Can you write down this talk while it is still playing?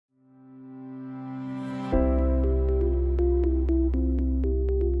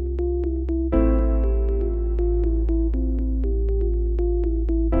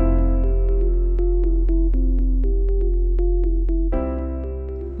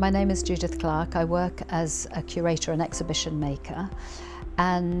My name is Judith Clark. I work as a curator and exhibition maker,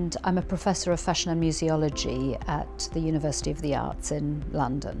 and I'm a professor of fashion and museology at the University of the Arts in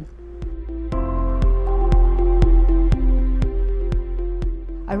London.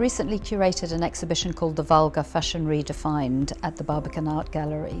 I recently curated an exhibition called The Vulgar Fashion Redefined at the Barbican Art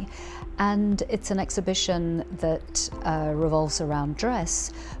Gallery, and it's an exhibition that revolves around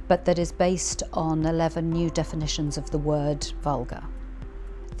dress, but that is based on 11 new definitions of the word vulgar.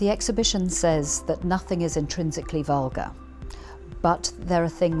 The exhibition says that nothing is intrinsically vulgar, but there are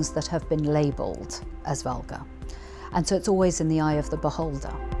things that have been labelled as vulgar, and so it's always in the eye of the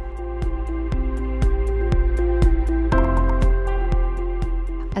beholder.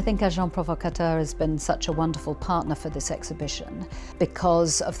 I think Provocateur has been such a wonderful partner for this exhibition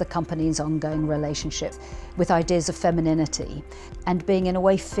because of the company's ongoing relationship with ideas of femininity and being in a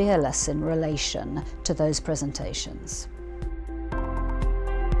way fearless in relation to those presentations.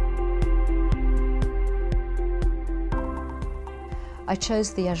 I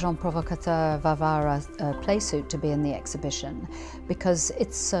chose the Provocateur Varvarra playsuit to be in the exhibition because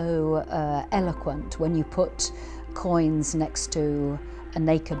it's so eloquent. When you put coins next to a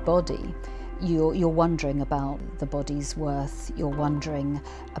naked body, you're wondering about the body's worth, you're wondering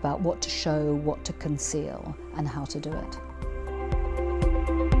about what to show, what to conceal, and how to do it.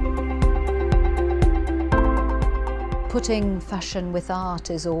 Putting fashion with art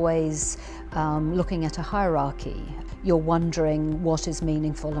is always looking at a hierarchy. You're wondering what is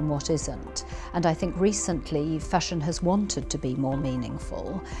meaningful and what isn't. And I think recently fashion has wanted to be more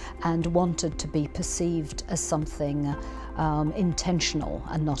meaningful and wanted to be perceived as something intentional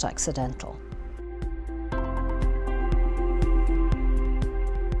and not accidental.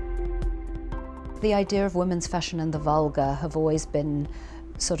 The idea of women's fashion and the vulgar have always been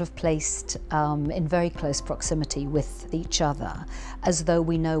sort of placed in very close proximity with each other, as though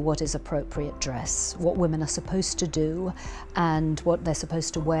we know what is appropriate dress, what women are supposed to do and what they're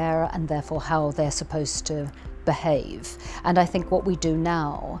supposed to wear, and therefore how they're supposed to behave. And I think what we do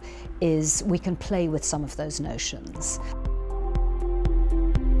now is we can play with some of those notions.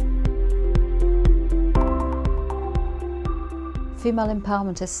 Female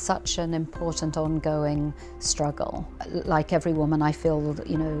empowerment is such an important ongoing struggle. Like every woman, I feel,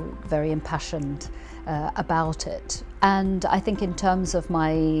 very impassioned about it. And I think in terms of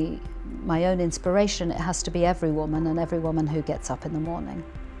my own inspiration, it has to be every woman and every woman who gets up in the morning.